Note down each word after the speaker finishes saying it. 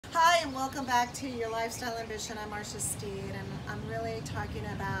Hi, and welcome back to Your Lifestyle Ambition. I'm Marcia Steed, and I'm really talking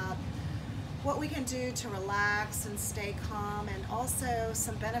about what we can do to relax and stay calm, and also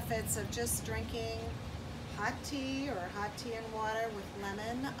some benefits of just drinking hot tea or hot tea and water with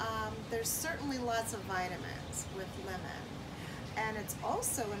lemon. There's certainly lots of vitamins with lemon, and it's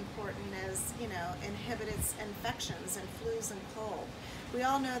also important as inhibits infections and flus and cold. We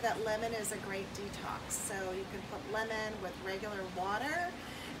all know that lemon is a great detox, so you can put lemon with regular water,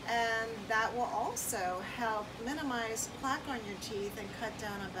 and that will also help minimize plaque on your teeth and cut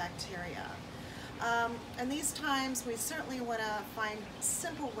down on bacteria. In these times, we certainly want to find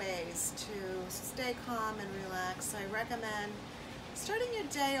simple ways to stay calm and relax. I recommend starting your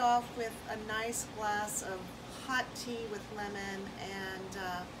day off with a nice glass of hot tea with lemon,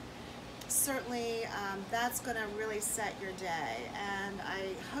 and certainly that's going to really set your day. And I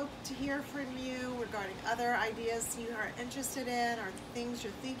hope to hear from you regarding other ideas you are interested in, or things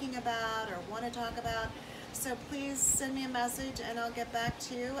you're thinking about or want to talk about. So please send me a message and I'll get back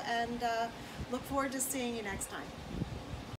to you, and look forward to seeing you next time.